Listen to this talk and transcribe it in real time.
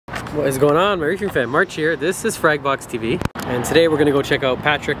What is going on, my reefing fan? March here. This is Fragbox TV, and today we're gonna go check out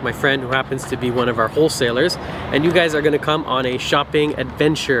Patrick, my friend, who happens to be one of our wholesalers, and you guys are gonna come on a shopping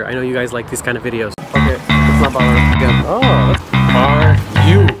adventure. I know you guys like these kind of videos. Okay, it's not bothering again. Oh, are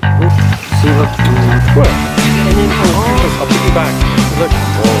you? See, look. What? Oh, I'll put you back. Look.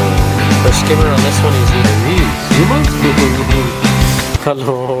 Oh, the skimmer on this one is either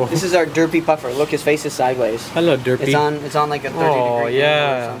Hello. This is our derpy puffer. Look, his face is sideways. Hello, derpy. It's on like a 30 degree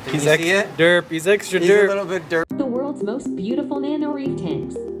angle or something. He's derp. He's extra derp. He's a little bit derp. The world's most beautiful nano reef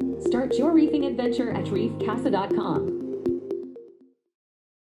tanks. Start your reefing adventure at reefcasa.com.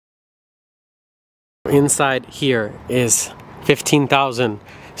 Inside here is 15,000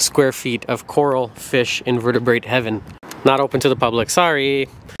 square feet of coral, fish, invertebrate heaven. Not open to the public, sorry.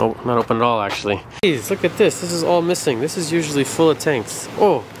 Oh, not open at all actually. Jeez, look at this. This is all missing. This is usually full of tanks.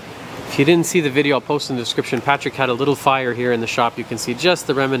 Oh, if you didn't see the video, I'll post in the description. Patrick had a little fire here in the shop. You can see just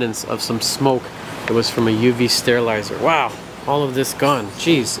the remnants of some smoke. It was from a UV sterilizer. Wow, all of this gone.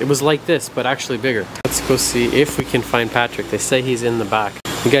 Jeez, it was like this, but actually bigger. Let's go see if we can find Patrick. They say he's in the back.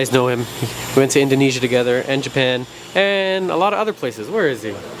 You guys know him. We went to Indonesia together and Japan and a lot of other places. Where is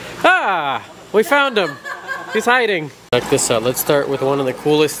he? Ah, we found him. He's hiding. Check this out. Let's start with one of the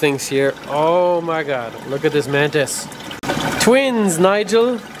coolest things here. Oh my god. Look at this mantis. Twins,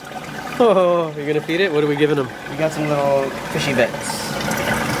 Nigel. Oh, you're gonna feed it? What are we giving him? We got some little fishy bits.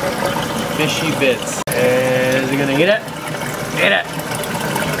 Fishy bits. Is he gonna eat it? Eat it.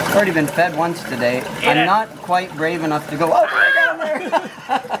 It's already been fed once today. I'm not quite brave enough to go, oh, right down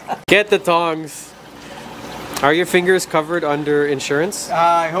there. Get the tongs. Are your fingers covered under insurance?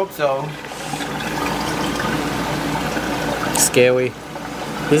 I hope so. Scary.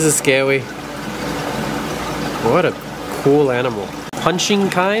 This is scary. What a cool animal. Punching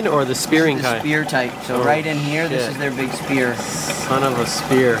kind or the spearing kind? Spear type. So right in here, this is their big spear. Son of a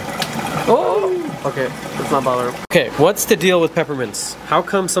spear. Oh! Okay, let's not bother him. Okay, what's the deal with peppermints? How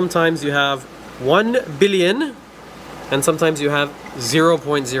come sometimes you have 1 billion and sometimes you have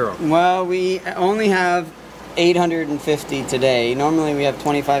 0.0? Well, we only have 850 today. Normally we have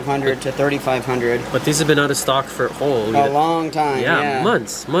 2,500 to 3,500. But these have been out of stock for a long time. Yeah,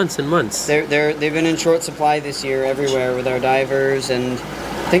 months and months. They've been in short supply this year everywhere with our divers, and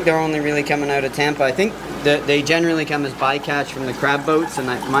I think they're only really coming out of Tampa. I think that they generally come as bycatch from the crab boats, and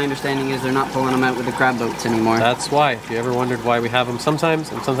my understanding is they're not pulling them out with the crab boats anymore. That's why. If you ever wondered why we have them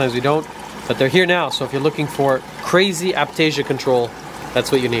sometimes and sometimes we don't, but they're here now. So if you're looking for crazy aptasia control, that's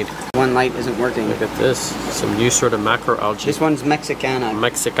what you need. One light isn't working. Look at this. Some new sort of macroalgae. This one's Mexicana.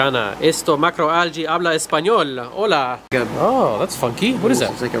 Mexicana. Esto macroalgae habla español. Hola. Good. Oh, that's funky. What is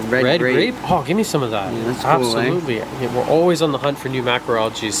that? It's like a red grape. Oh, give me some of that. Yeah, that's absolutely. cool, eh? Yeah, we're always on the hunt for new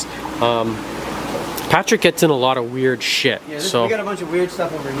macroalgae. Patrick gets in a lot of weird shit. Yeah, so we got a bunch of weird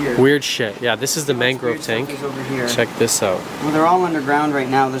stuff over here. Weird shit. Yeah, this is the mangrove tank. Over here. Check this out. Well, they're all underground right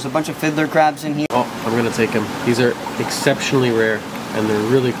now. There's a bunch of fiddler crabs in here. Oh, I'm gonna take him. These are exceptionally rare and they're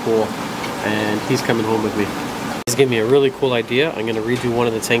really cool. And he's coming home with me. He's giving me a really cool idea. I'm gonna redo one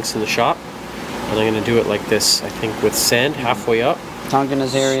of the tanks in the shop, and I'm gonna do it like this. I think with sand halfway up. Tonga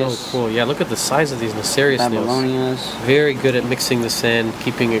Nazarius. So cool. Yeah, look at the size of these Nazarius snails. Babylonias. Very good at mixing the sand,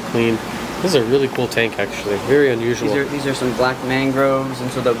 keeping it clean. This is a really cool tank, actually. Very unusual. These are some black mangroves,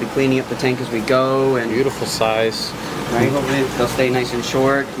 and so they'll be cleaning up the tank as we go. And beautiful size. Right, hopefully they'll stay nice and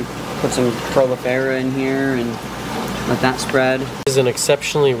short. We put some prolifera in here and let that spread. This is an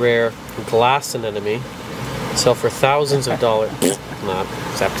exceptionally rare glass anemone. Sell for thousands of dollars. Nah,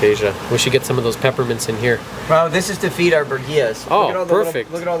 it's aptasia. We should get some of those peppermints in here. Well, this is to feed our Bergias. Oh,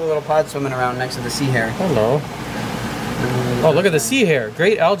 perfect. Look at all the little pods swimming around next to the sea hare. Hello. Oh, look at the sea hare.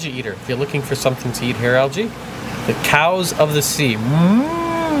 Great algae eater. If you're looking for something to eat hare algae, the cows of the sea.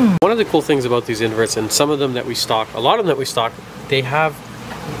 One of the cool things about these inverts, and some of them that we stock, a lot of them that we stock, we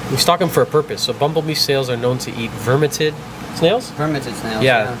stock them for a purpose. So bumblebee snails are known to eat vermitid snails. Vermitid snails.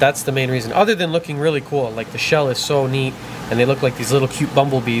 Yeah, that's the main reason. Other than looking really cool, like the shell is so neat, and they look like these little cute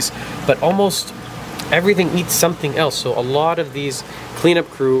bumblebees, but almost everything eats something else. So a lot of these cleanup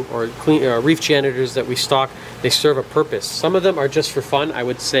crew or reef janitors that we stock, they serve a purpose. Some of them are just for fun. I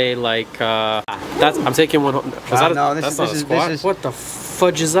would say like I'm taking one home. That's not a squat. What the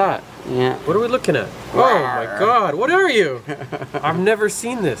fudge is that? Yeah. What are we looking at? Oh my god, what are you? I've never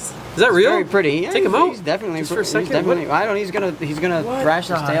seen this. Is that real? Very pretty. Yeah, take him out. He's definitely just for a second. I don't. He's gonna thrash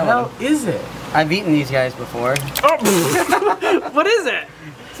his tail out. What is it? I've eaten these guys before. Oh. What is it?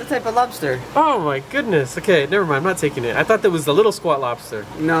 a type of lobster. Oh my goodness. Okay, never mind. I'm not taking it. I thought that was the little squat lobster.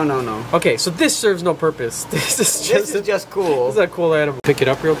 No, no, no. Okay, so this serves no purpose. This is just cool. This is a cool animal. Pick it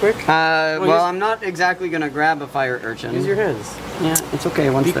up real quick. Well, I'm not exactly gonna grab a fire urchin. Use your hands. Yeah, it's okay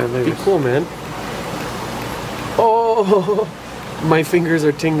once they're loose. Be cool, man. Oh, my fingers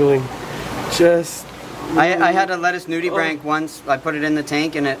are tingling. Just. I had a lettuce nudibranch once. I put it in the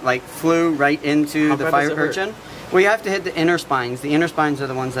tank and it like flew right into the fire urchin. Well, you have to hit the inner spines. The inner spines are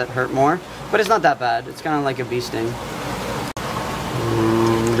the ones that hurt more, but it's not that bad. It's kind of like a bee sting.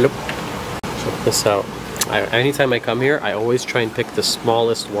 Check this out. Anytime I come here, I always try and pick the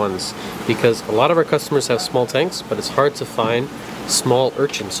smallest ones because a lot of our customers have small tanks, but it's hard to find small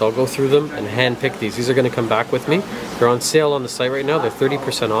urchins. So I'll go through them and hand pick these. These are going to come back with me. They're on sale on the site right now. They're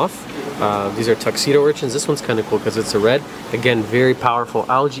 30% off. These are tuxedo urchins. This one's kind of cool because it's a red. Again, very powerful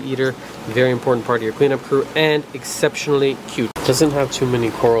algae eater, very important part of your cleanup crew, and exceptionally cute. Doesn't have too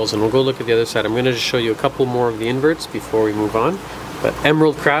many corals, and we'll go look at the other side. I'm going to just show you a couple more of the inverts before we move on. But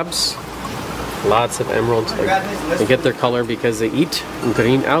emerald crabs, lots of emeralds. They get their color because they eat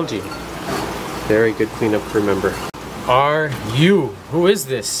green algae. Very good cleanup crew member. Are you? Who is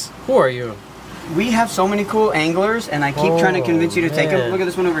this? Who are you? We have so many cool anglers, and I keep trying to convince you to take them. Look at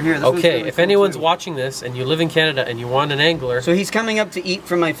this one over here. This okay, really if cool anyone's too. watching this and you live in Canada and you want an angler. So he's coming up to eat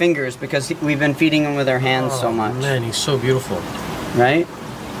from my fingers because we've been feeding him with our hands so much. Man, he's so beautiful. Right?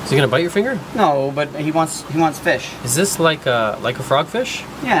 Is he gonna bite your finger? No, but he wants fish. Is this like a frogfish?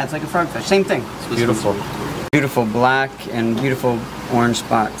 Yeah, it's like a frogfish. Same thing. It's beautiful. Beautiful black and beautiful orange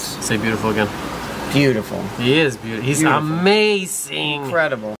spots. Say beautiful again. Beautiful. He is beautiful. He's amazing.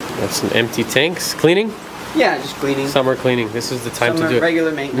 Incredible. Got some empty tanks. Cleaning? Yeah, just cleaning. Summer cleaning. This is the time to do it.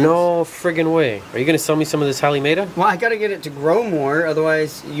 Regular maintenance. No friggin' way. Are you gonna sell me some of this Halimeda? Well, I gotta get it to grow more,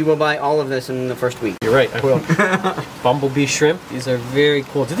 otherwise you will buy all of this in the first week. You're right, I will. Bumblebee shrimp. These are very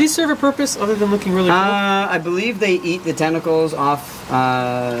cool. Do these serve a purpose other than looking really cool? I believe they eat the tentacles off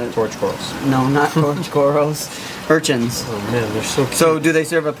Torch corals. No, not torch corals. Urchins. Oh man, they're so cute. So do they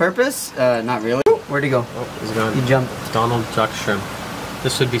serve a purpose? Not really. Where'd he go? Oh, he's gone. He jumped. Donald Duck shrimp.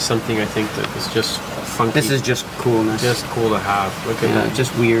 This would be something I think that is just funky. This is just coolness. Just cool to have. Look at that.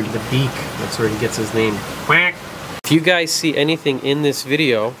 Just weird. The beak. That's where he gets his name. Quack. If you guys see anything in this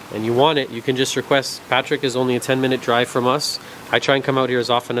video and you want it, you can just request. Patrick is only a 10-minute drive from us. I try and come out here as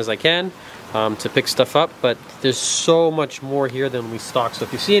often as I can to pick stuff up, but there's so much more here than we stock. So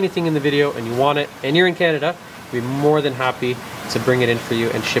if you see anything in the video and you want it, and you're in Canada, we'd be more than happy to bring it in for you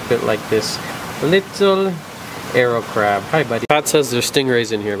and ship it like this. Little arrow crab. Hi, buddy. Pat says there's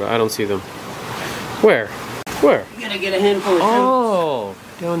stingrays in here, but I don't see them. Where? Where? You gotta get a handful of Oh,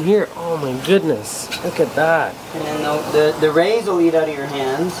 down here. Oh my goodness. Look at that. And then the rays will eat out of your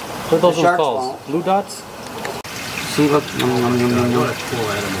hands. What are those The sharks calls? won't. Blue dots? See, look. What a cool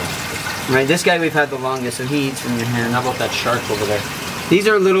animal. Right, this guy we've had the longest, so he eats from your hand. How about that shark over there? These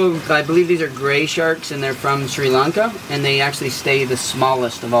are little, I believe these are gray sharks, and they're from Sri Lanka, and they actually stay the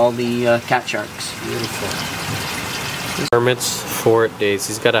smallest of all the cat sharks. Beautiful. Hermits, 4 days.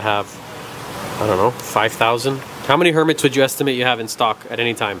 He's got to have, I don't know, 5,000. How many hermits would you estimate you have in stock at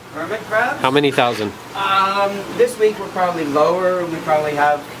any time? Hermit crabs? How many thousand? This week we're probably lower. We probably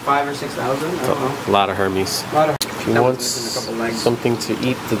have 5,000 or 6,000. I don't know. A lot of Hermes. A lot of. If you want something to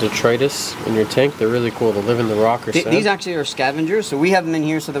eat the detritus in your tank, they're really cool. They live in the rock or sand. These actually are scavengers, so we have them in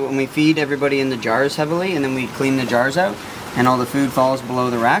here so that when we feed everybody in the jars heavily, and then we clean the jars out, and all the food falls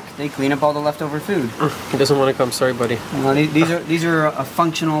below the rack, they clean up all the leftover food. He doesn't want to come. Sorry, buddy. Well, these are a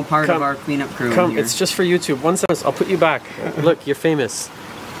functional part of our cleanup crew. Come, it's just for YouTube. Once I'll put you back. Look, you're famous.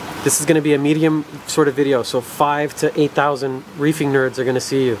 This is going to be a medium sort of video, so 5,000 to 8,000 reefing nerds are going to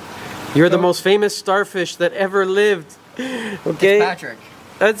see you. You're the most famous starfish that ever lived. Okay? It's Patrick.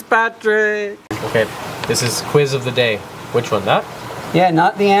 That's Patrick. Okay, this is quiz of the day. Which one? That? Yeah,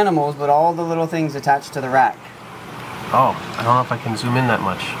 not the animals, but all the little things attached to the rack. Oh, I don't know if I can zoom in that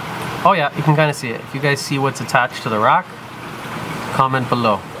much. Oh yeah, you can kind of see it. If you guys see what's attached to the rack, comment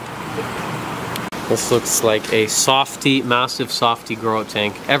below. This looks like a softy, massive softy grow out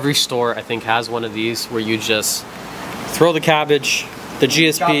tank. Every store I think has one of these where you just throw the cabbage, the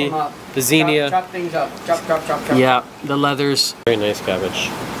GSP, the Xenia. Chop things up. Chop. Yeah, the leathers. Very nice cabbage.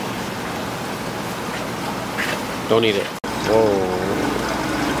 Don't eat it. Whoa.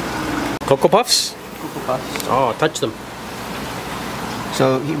 Cocoa Puffs? Cocoa Puffs. Oh, touch them.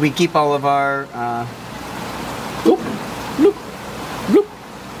 So we keep all of our Bloop, bloop, bloop,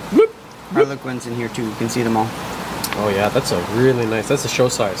 bloop. harlequins in here too. You can see them all. Oh yeah, that's a really nice, that's a show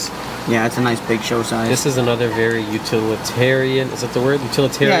size. Yeah, it's a nice big show size. This is another very utilitarian, is that the word?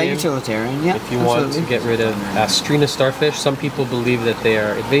 Utilitarian? Yeah, utilitarian, yeah. If you want to get rid of Strina starfish, some people believe that they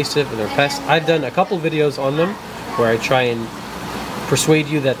are invasive and they're pests. I've done a couple videos on them where I try and persuade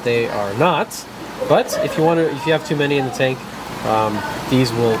you that they are not. But if you have too many in the tank,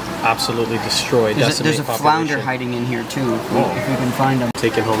 these will absolutely destroy, decimate There's a population. flounder hiding in here too, if we can find them.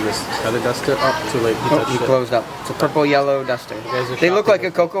 Taking home this feather duster. Oh, too late. He closed up. It's a purple-yellow duster. They look like a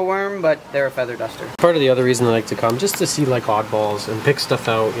cocoa worm, but they're a feather duster. Part of the other reason I like to come, just to see like oddballs and pick stuff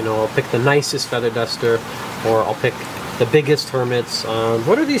out. You know, I'll pick the nicest feather duster, or I'll pick the biggest hermits.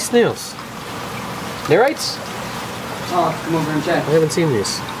 What are these snails? Nerites? Oh, come over and check. I haven't seen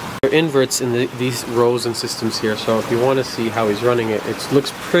these. There are inverts in these rows and systems here, so if you want to see how he's running it, it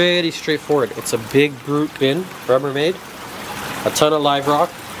looks pretty straightforward. It's a big brute bin, Rubbermaid, a ton of live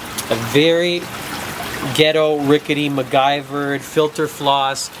rock, a very ghetto, rickety, MacGyvered, filter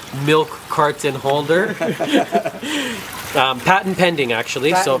floss, milk carton holder. Patent pending,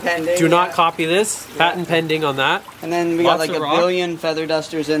 actually, Patent pending, do not copy this. Patent pending on that. And then we got like a billion feather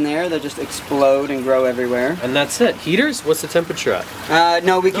dusters in there that just explode and grow everywhere. And that's it. Heaters? What's the temperature at?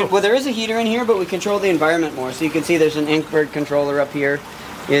 No, we can. Well, there is a heater in here, but we control the environment more. So you can see there's an Inkbird controller up here.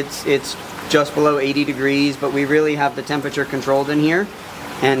 It's just below 80 degrees, but we really have the temperature controlled in here.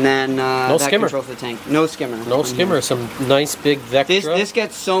 And then no that skimmer. controls the tank. No skimmer. No skimmer. Some nice big Vectra. This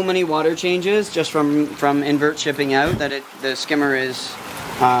gets so many water changes just from invert shipping out that the skimmer is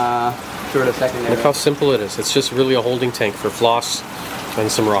sort of secondary. Look how simple it is. It's just really a holding tank for floss and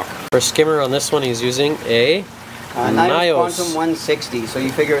some rock. For skimmer on this one, he's using a Nios Quantum 160. So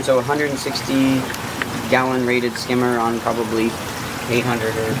you figure it's a 160 gallon rated skimmer on probably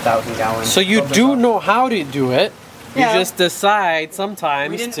 800 or 1,000 gallons. So you do know how to do it. You Yeah. just decide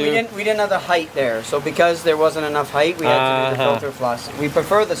sometimes we didn't have the height there, so because there wasn't enough height, we had to do the filter floss. We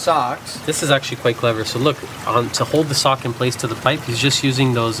prefer the socks. This is actually quite clever. So look, to hold the sock in place to the pipe, he's just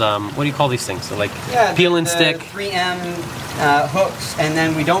using those, what do you call these things? So like peel and stick. 3M hooks, and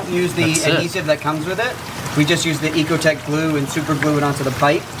then we don't use the adhesive that comes with it. We just use the Ecotech glue and super glue it onto the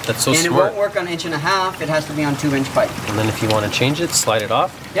pipe. That's so smart. And it won't work on 1.5 inch, it has to be on 2-inch pipe. And then if you want to change it, slide it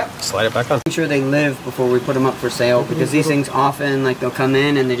off. Yep. Slide it back on. Make sure they live before we put them up for sale, because these things often, like, they'll come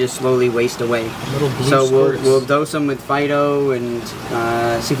in and they just slowly waste away. Little blue so squirts. we'll dose them with Phyto and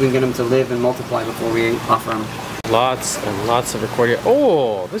see if we can get them to live and multiply before we offer them. Lots and lots of Recordia.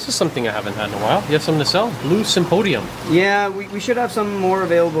 Oh, this is something I haven't had in a while. You have something to sell? Blue Symposium. Yeah, we should have some more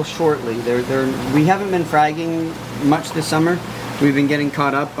available shortly. We haven't been fragging much this summer. We've been getting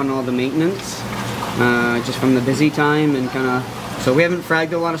caught up on all the maintenance, just from the busy time and kind of. So we haven't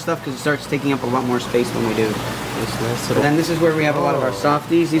fragged a lot of stuff because it starts taking up a lot more space when we do. Nice But then this is where we have a lot of our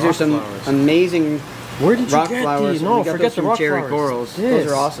softies. These are some amazing. Where did you rock get flowers. these? No, we got forget those the from rock cherry flowers. corals. Yes.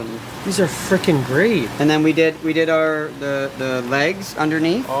 Those are awesome. These are freaking great. And then we did the legs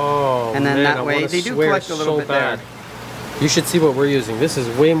underneath. Oh, and then man, that way they do collect a little bit bad. there. You should see what we're using. This is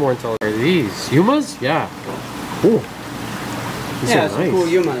way more intelligent. Are these Yumas? Yeah. Ooh. These are some nice. cool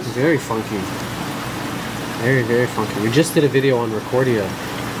Yumas. Very funky. Very, very funky. We just did a video on Recordia.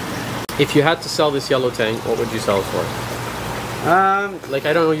 If you had to sell this yellow tang, what would you sell it for? Like,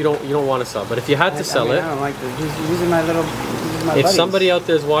 I don't know, you don't want to sell, but if you had to sell it, I don't like this. These are my little. These are my if buddies. somebody out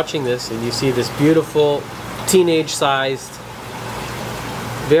there is watching this and you see this beautiful, teenage-sized,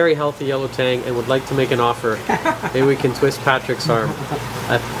 very healthy yellow tang and would like to make an offer, maybe we can twist Patrick's arm.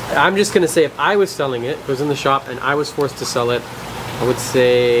 I'm just gonna say, if I was selling it, goes in the shop, and I was forced to sell it, I would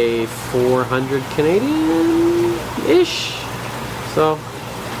say 400 Canadian-ish. So,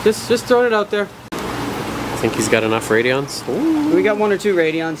 just throwing it out there. I think he's got enough radions. Ooh. We got 1 or 2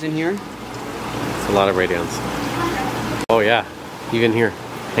 radions in here. It's a lot of radions. Oh yeah, even here,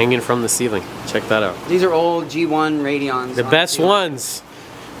 hanging from the ceiling. Check that out. These are old G1 radions. The best ones.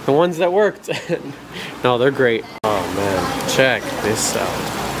 The ones that worked. No, they're great. Oh man, check this out.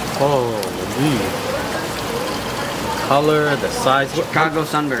 Holy. The color, the size. Chicago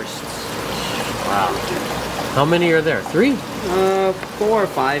sunbursts. Wow. How many are there? 3? 4 or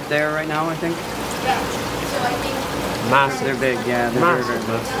 5 there right now, I think. Massive. They're big, yeah. They're Massive. very,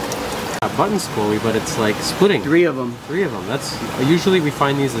 very big. Button squirrely, but it's like splitting. 3 of them. 3 of them. That's usually we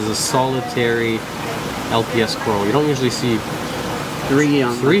find these as a solitary LPS coral. You don't usually see 3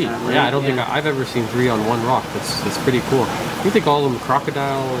 on 3. That, right? Yeah, I don't think I've ever seen 3 on one rock. That's pretty cool. You think all of them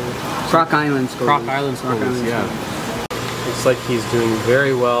crocodile? Croc Island squirrels. Croc Island squirrels, yeah. Looks like he's doing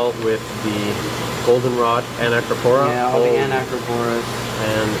very well with the goldenrod Anacropora. Yeah, all the Anacroporas.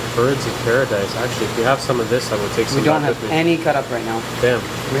 And birds of paradise. Actually, if you have some of this, I will take some. We don't back have with me. any cut up right now. Damn.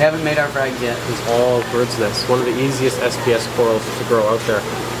 We haven't made our frags yet. It's all bird's nests. One of the easiest SPS corals to grow out there.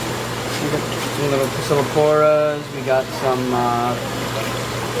 We got some little Pasiloporas. We got some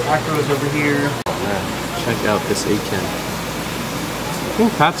acros over here. Yeah, check out this acan. I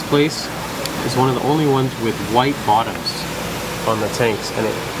think Pat's Place is one of the only ones with white bottoms on the tanks, and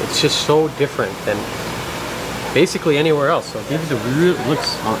it's just so different than basically anywhere else. So it gives a real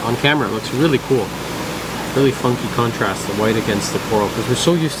looks on camera. It looks really cool, really funky contrast, the white against the coral, because we're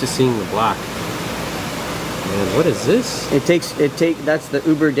so used to seeing the black. And what is this? That's the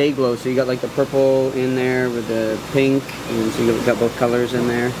Uber Day Glow. So you got like the purple in there with the pink, and so you got both colors in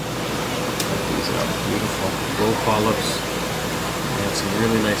there. These are beautiful gold polyps. And some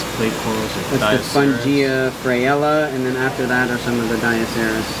really nice plate corals with That's the Spongia Fraiella, and then after that are some of the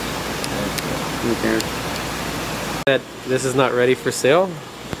Diaceras. Right there. This is not ready for sale.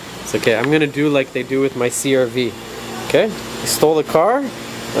 It's okay. I'm gonna do like they do with my CRV. Okay? I stole the car.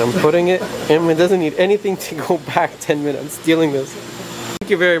 I'm putting it, and it doesn't need anything to go back 10 minutes. I'm stealing this.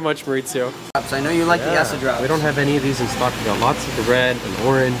 Thank you very much, Maurizio. I know you like the acid drops. We don't have any of these in stock. We got lots of the red and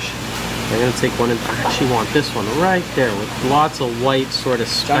orange. I'm gonna take one, and I actually want this one right there with lots of white sort of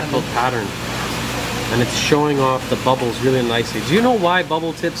speckled pattern. And it's showing off the bubbles really nicely. Do you know why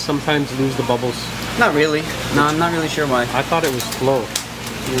bubble tips sometimes lose the bubbles? Not really. No, I'm not really sure why. I thought it was flow.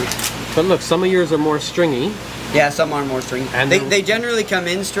 But look, some of yours are more stringy. Yeah, some are more stringy. And they generally come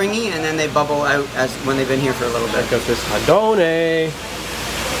in stringy and then they bubble out as when they've been here for a little bit. Check out this Adone.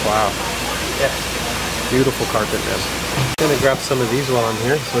 Wow. Yeah. Beautiful carpet, man. I'm gonna grab some of these while I'm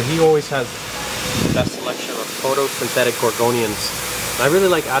here. So he always has the best selection of photosynthetic gorgonians. I really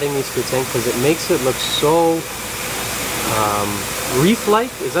like adding these to the tank because it makes it look so reef-like.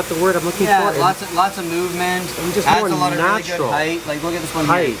 Is that the word I'm looking for? Yeah, lots of movement. Just adds more a lot natural. of really good height. Like look at this one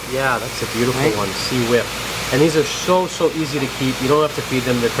height. here. Yeah, that's a beautiful one. Sea whip. And these are so easy to keep. You don't have to feed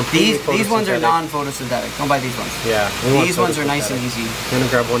them. They're completely These ones are non-photosynthetic. Don't buy these ones. Yeah. These ones are nice and easy. I'm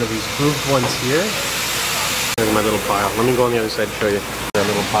gonna grab one of these grooved ones here. Here's my little pile. Let me go on the other side and show you that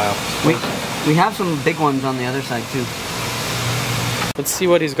little pile. We have some big ones on the other side too. Let's see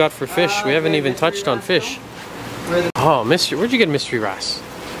what he's got for fish. We haven't even touched on fish. Oh, mystery. Where'd you get mystery wrasse?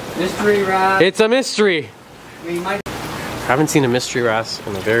 Mystery wrasse. It's a mystery. We might. Haven't seen a mystery wrasse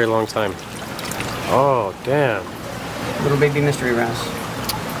in a very long time. Oh, damn. Little baby mystery wrasse.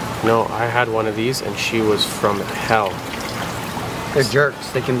 No, I had one of these and she was from hell. They're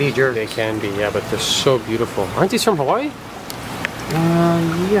jerks. They can be jerks. They can be, yeah, but they're so beautiful. Aren't these from Hawaii?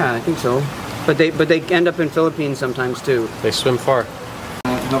 Yeah, I think so. But they end up in Philippines sometimes too. They swim far.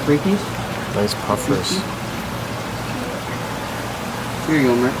 No freakies? Nice puffers. Here you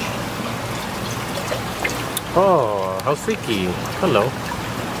go, Rich. Oh, how freaky. Hello.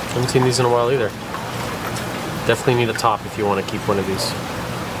 Haven't seen these in a while either. Definitely need a top if you want to keep one of these.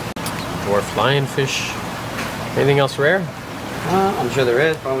 Dwarf lionfish. Anything else rare? I'm sure there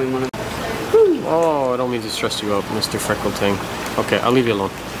is. Probably one of. Oh, I don't mean to stress you out, Mr. Freckle Tang. Okay, I'll leave you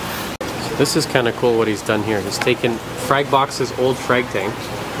alone. So this is kind of cool what he's done here. He's taken Fragbox's old frag tank.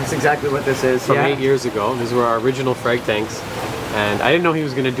 That's exactly what this is. From 8 years ago. These were our original frag tanks. And I didn't know he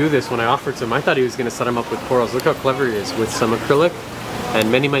was going to do this when I offered to him. I thought he was going to set them up with corals. Look how clever he is. With some acrylic and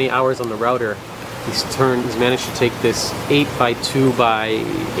many hours on the router, he's managed to take this 8 by 2 by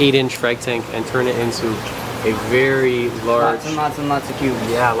 8 inch frag tank and turn it into a very large, lots of cubes.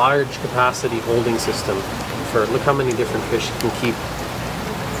 Yeah, large capacity holding system for, look how many different fish you can keep.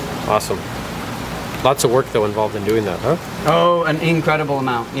 Awesome. Lots of work though involved in doing that, huh? Oh, an incredible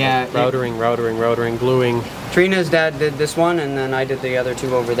amount. Yeah. Routering, gluing. Trina's dad did this one, and then I did the other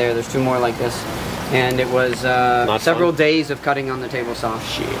two over there. There's 2 more like this. And it was several days of cutting on the table saw.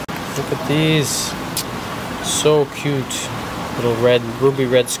 Shit. Look at these. So cute. Little red, ruby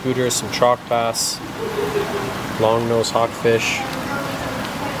red scooters, some chalk bass, long nose hawkfish.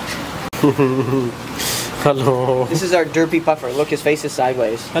 Hello. This is our derpy puffer. Look, his face is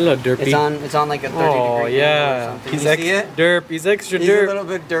sideways. Hello, derpy. It's on like a 30 oh, degree yeah. angle or He's extra derp. He's extra derp. He's a little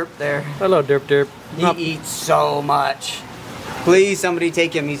bit derp there. Hello, derp. He eats so much. Please, somebody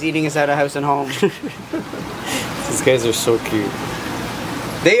take him. He's eating us out of house and home. These guys are so cute.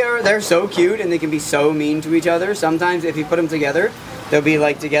 They're so cute, and they can be so mean to each other. Sometimes if you put them together, they'll be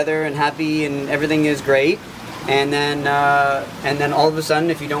like together and happy and everything is great. And then all of a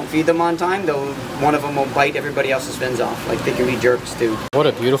sudden, if you don't feed them on time, one of them will bite everybody else's fins off. Like they can be jerks too. What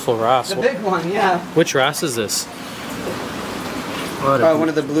a beautiful wrasse. The big one, yeah. Which wrasse is this? One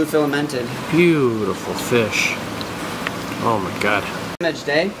of the blue filamented. Beautiful fish. Oh my god. Image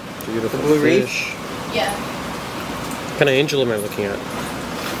day. Beautiful the blue fish. Reef. Yeah. What kind of angel am I looking at?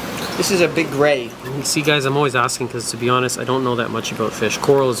 This is a big gray. You see guys, I'm always asking because to be honest, I don't know that much about fish.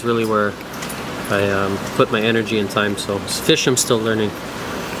 Coral is really where I put my energy and time, so fish I'm still learning.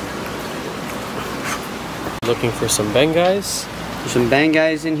 Looking for some bengais. There's some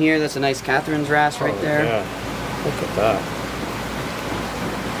bengais in here. That's a nice Catherine's wrasse right there. Yeah, look at that.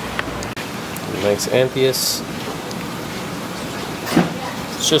 Nice anthias.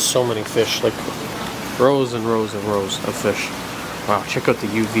 It's just so many fish, like rows and rows and rows of fish. Wow, check out the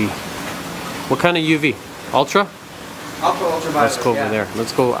UV. What kind of UV? Ultra? Ultraviolet. Let's go over there.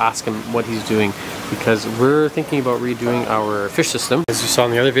 Let's go ask him what he's doing, because we're thinking about redoing our fish system. As you saw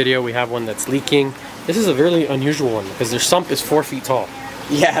in the other video, we have one that's leaking. This is a really unusual one because their sump is 4 feet tall.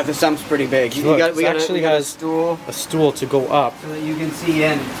 Yeah, the sump's pretty big. Look, we actually got has a stool to go up. so that you can see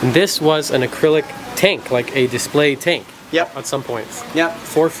in. And this was an acrylic tank, like a display tank. Yep. At some points. Yep.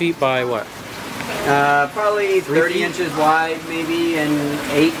 4 feet by what? Probably 30 inches wide, maybe, and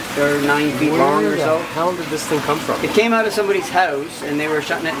 8 or 9 feet long or so. How did this thing come from? It came out of somebody's house, and they were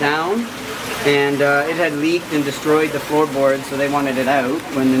shutting it down, and it had leaked and destroyed the floorboard, so they wanted it out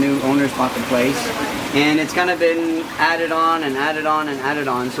when the new owners bought the place. And it's kind of been added on and added on and added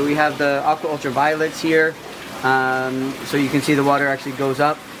on. So we have the aqua ultraviolets here, so you can see the water actually goes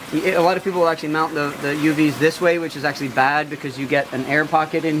up. A lot of people will actually mount the UVs this way, which is actually bad because you get an air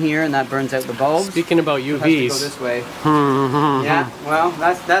pocket in here and that burns out the bulbs. Speaking about UVs, it has to go this way. Yeah, well,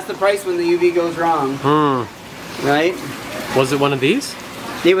 that's the price when the UV goes wrong, right? Was it one of these?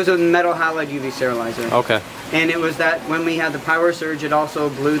 It was a metal halide UV sterilizer. Okay. And it was that when we had the power surge, it also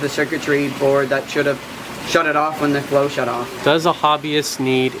blew the circuitry board that should have shut it off when the flow shut off. Does a hobbyist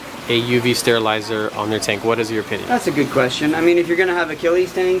need a UV sterilizer on their tank? What is your opinion? That's a good question. I mean, if you're going to have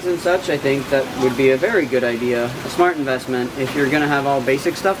Achilles tanks and such, I think that would be a very good idea. A smart investment. If you're going to have all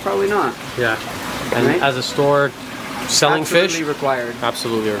basic stuff, probably not. Yeah. And right? as a store selling Absolutely fish? Required.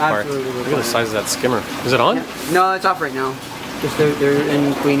 Absolutely required. Absolutely required. Look at the size of that skimmer. Is it on? Yeah. No, it's off right now. Just they're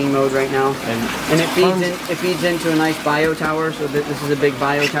in cleaning mode right now. And it feeds into a nice bio tower, so this is a big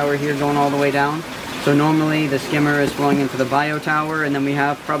bio tower here going all the way down. So normally the skimmer is flowing into the bio tower, and then we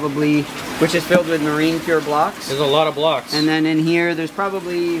have probably, which is filled with marine pure blocks. There's a lot of blocks. And then in here there's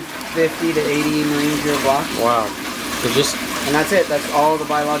probably 50 to 80 marine pure blocks. Wow. So just... And that's it. That's all the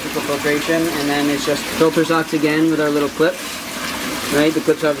biological filtration, and then it's just filter socks again with our little clip. Right? The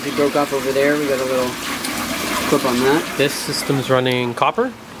clips obviously broke off over there. We got a little clip on that. This system's running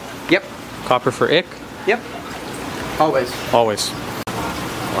copper? Yep. Copper for ick? Yep. Always. Always.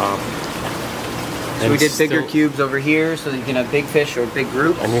 Wow. So we did bigger cubes over here so that you can have big fish or big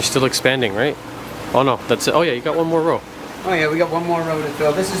groups. And you're still expanding, right? Oh no, that's it. Oh yeah, you got one more row. Oh yeah, we got one more row to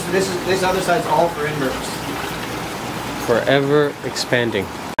fill. This other side's all for inverts. Forever expanding.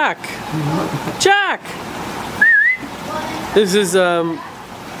 Jack! Jack! This is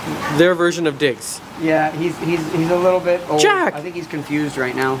their version of Diggs. Yeah, he's a little bit old. Jack! I think he's confused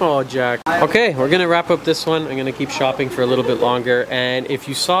right now. Oh, Jack. Okay, we're gonna wrap up this one. I'm gonna keep shopping for a little bit longer. And if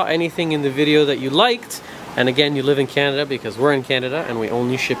you saw anything in the video that you liked, and again, you live in Canada because we're in Canada and we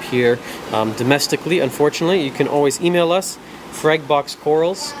only ship here domestically, unfortunately, you can always email us,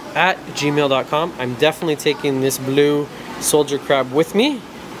 fragboxcorals@gmail.com. I'm definitely taking this blue soldier crab with me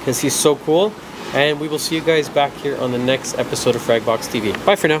because he's so cool. And we will see you guys back here on the next episode of Fragbox TV.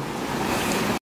 Bye for now.